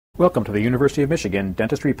Welcome to the University of Michigan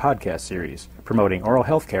Dentistry Podcast Series, promoting oral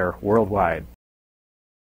health care worldwide.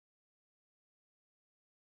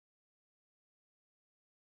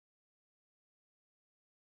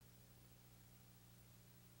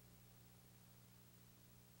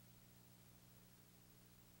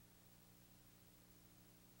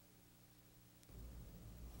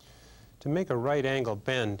 To make a right angle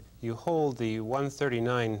bend, you hold the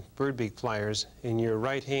 139 birdbeak pliers in your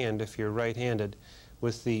right hand if you're right-handed,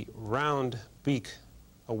 with the round beak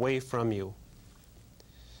away from you.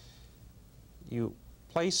 You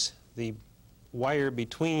place the wire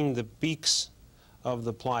between the beaks of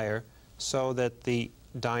the plier so that the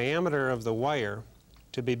diameter of the wire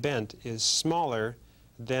to be bent is smaller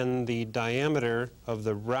than the diameter of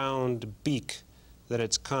the round beak that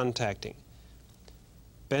it's contacting.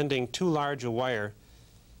 Bending too large a wire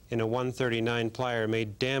in a 139 plier may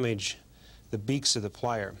damage the beaks of the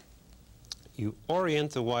plier. You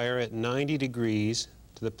orient the wire at 90 degrees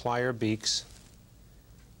to the plier beaks.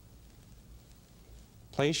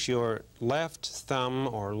 Place your left thumb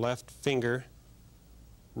or left finger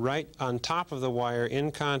right on top of the wire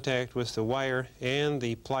in contact with the wire and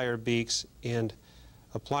the plier beaks and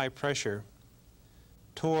apply pressure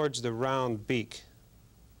towards the round beak.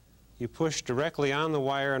 You push directly on the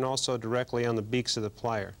wire and also directly on the beaks of the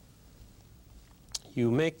plier. You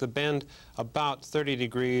make the bend about 30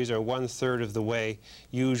 degrees or 1/3 of the way,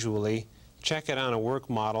 usually. Check it on a work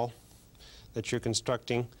model that you're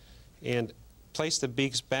constructing and place the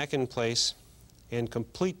beaks back in place and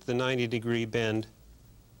complete the 90-degree bend,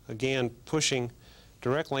 again pushing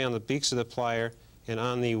directly on the beaks of the plier and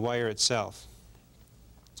on the wire itself.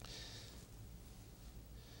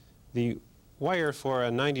 The wire for a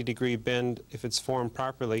 90-degree bend, if it's formed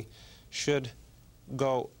properly, should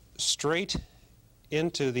go straight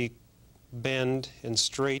into the bend and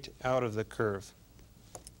straight out of the curve.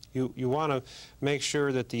 You want to make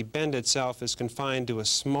sure that the bend itself is confined to a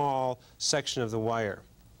small section of the wire,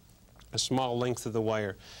 a small length of the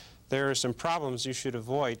wire. There are some problems you should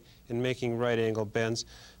avoid in making right angle bends.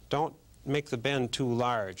 Don't make the bend too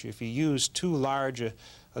large. If you use too large a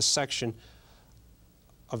section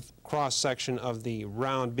of cross-section of the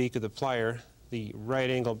round beak of the plier, the right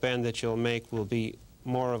angle bend that you'll make will be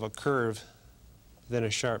more of a curve than a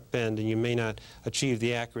sharp bend, and you may not achieve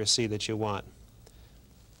the accuracy that you want.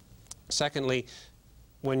 Secondly,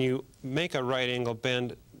 when you make a right angle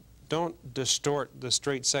bend, don't distort the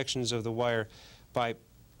straight sections of the wire by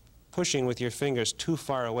pushing with your fingers too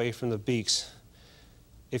far away from the beaks.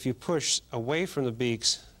 If you push away from the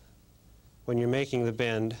beaks when you're making the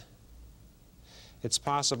bend, it's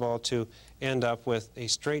possible to end up with a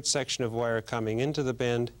straight section of wire coming into the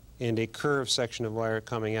bend and a curved section of wire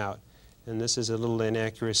coming out. And this is a little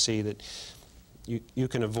inaccuracy that you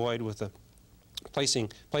can avoid with the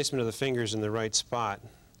placement of the fingers in the right spot.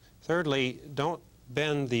 Thirdly, don't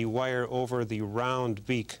bend the wire over the round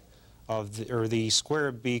beak or the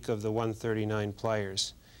square beak of the 139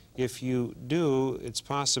 pliers. If you do, it's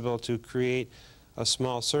possible to create a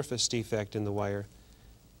small surface defect in the wire,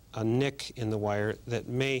 a nick in the wire that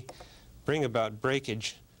may bring about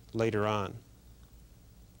breakage later on.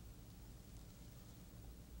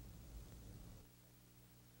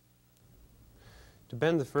 To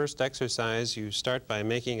bend the first exercise, you start by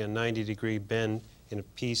making a 90-degree bend in a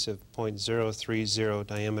piece of .030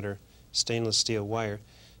 diameter stainless steel wire.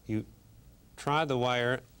 You try the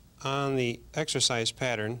wire on the exercise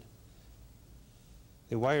pattern.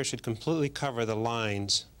 The wire should completely cover the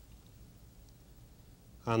lines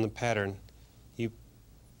on the pattern. You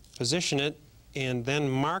position it and then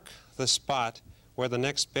mark the spot where the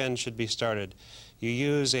next bend should be started. You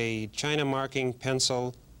use a China marking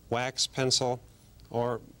pencil, wax pencil,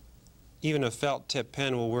 or even a felt tip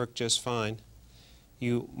pen will work just fine.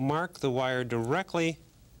 You mark the wire directly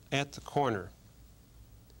at the corner.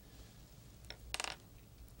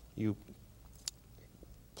 You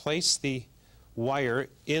place the wire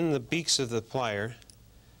in the beaks of the plier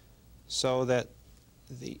so that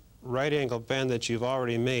the right angle bend that you've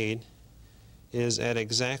already made is at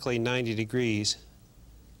exactly 90 degrees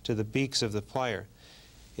to the beaks of the plier.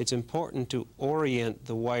 It's important to orient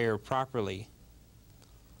the wire properly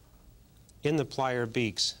in the plier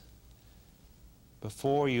beaks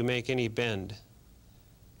before you make any bend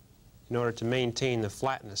in order to maintain the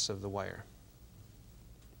flatness of the wire.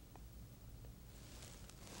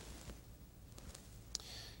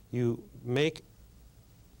 You make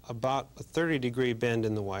about a 30-degree bend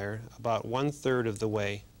in the wire, about 1/3 of the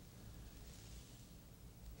way,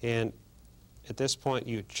 and at this point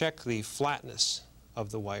you check the flatness of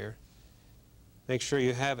the wire. Make sure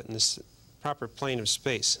you have it in this proper plane of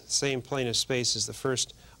space, same plane of space as the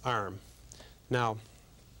first arm. Now,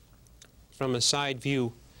 from a side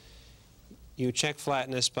view, you check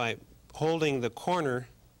flatness by holding the corner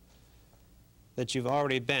that you've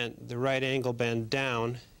already bent, the right angle bend,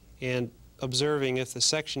 down, and observing if the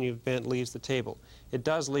section you've bent leaves the table. It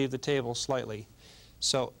does leave the table slightly,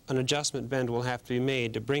 so an adjustment bend will have to be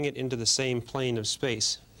made to bring it into the same plane of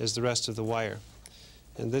space as the rest of the wire.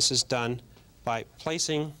 And this is done by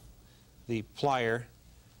placing the plier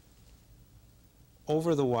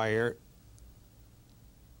over the wire.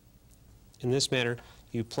 In this manner,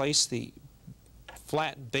 you place the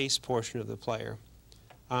flat base portion of the plier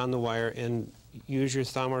on the wire and use your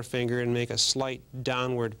thumb or finger and make a slight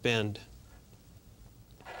downward bend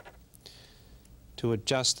to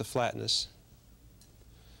adjust the flatness.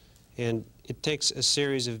 And it takes a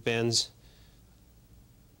series of bends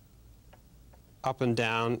up and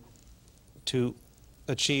down to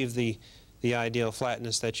achieve the ideal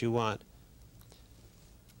flatness that you want.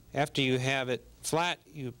 After you have it flat,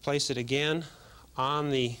 you place it again on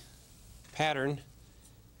the pattern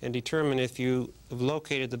and determine if you have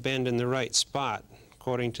located the bend in the right spot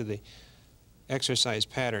according to the exercise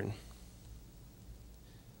pattern.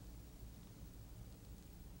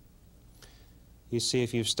 You see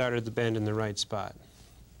if you've started the bend in the right spot.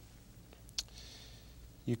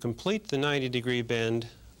 You complete the 90-degree bend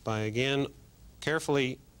by again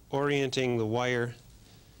carefully orienting the wire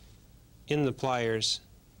in the pliers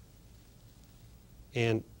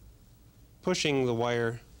and pushing the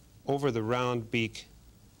wire over the round beak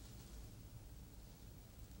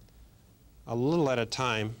a little at a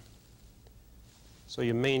time so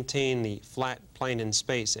you maintain the flat plane in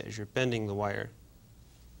space as you're bending the wire.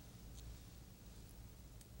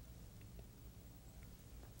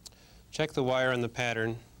 Check the wire on the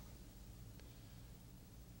pattern.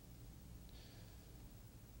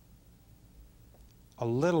 A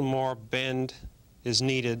little more bend is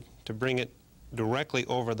needed to bring it directly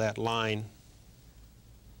over that line.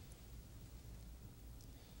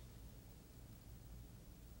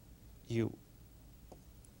 You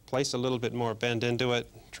place a little bit more bend into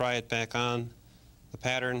it, try it back on the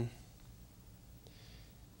pattern.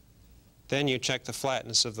 Then you check the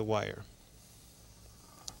flatness of the wire.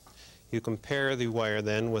 You compare the wire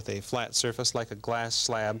then with a flat surface like a glass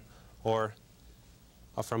slab or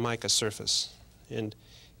a Formica surface. And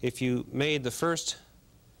if you made the first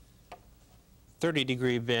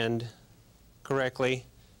 30-degree bend correctly,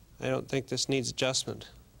 I don't think this needs adjustment.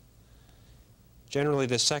 Generally,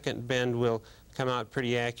 the second bend will come out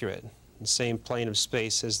pretty accurate, in the same plane of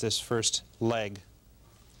space as this first leg.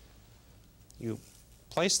 You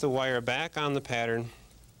place the wire back on the pattern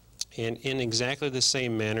and in exactly the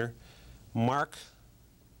same manner mark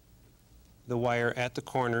the wire at the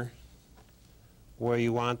corner where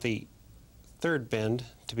you want the third bend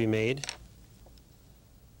to be made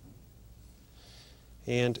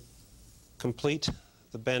and complete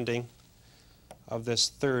the bending of this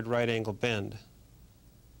third right angle bend.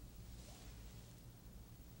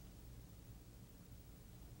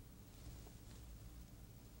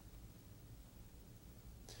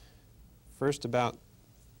 First about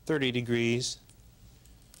 30 degrees,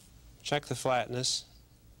 check the flatness.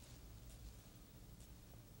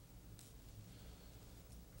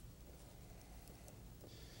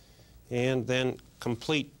 And then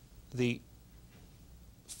complete the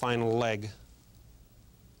final leg.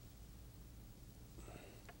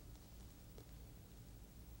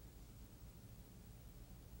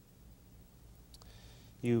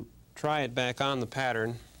 You try it back on the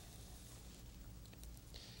pattern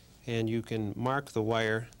and you can mark the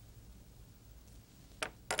wire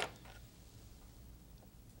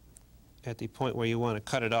at the point where you want to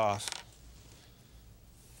cut it off.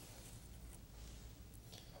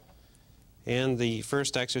 And the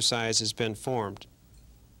first exercise has been formed.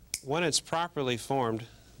 When it's properly formed,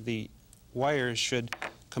 the wires should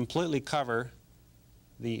completely cover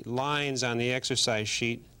the lines on the exercise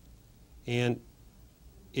sheet, and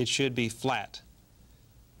it should be flat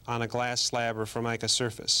on a glass slab or Formica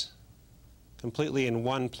surface, completely in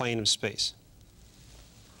one plane of space.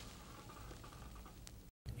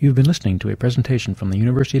 You've been listening to a presentation from the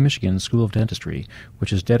University of Michigan School of Dentistry,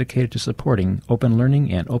 which is dedicated to supporting open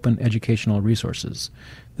learning and open educational resources.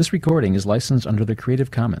 This recording is licensed under the Creative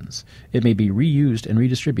Commons. It may be reused and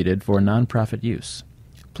redistributed for nonprofit use.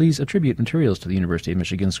 Please attribute materials to the University of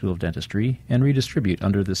Michigan School of Dentistry and redistribute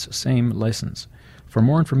under this same license. For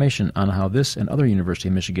more information on how this and other University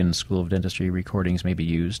of Michigan School of Dentistry recordings may be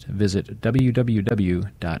used, visit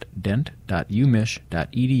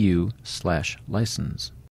www.dent.umich.edu/license.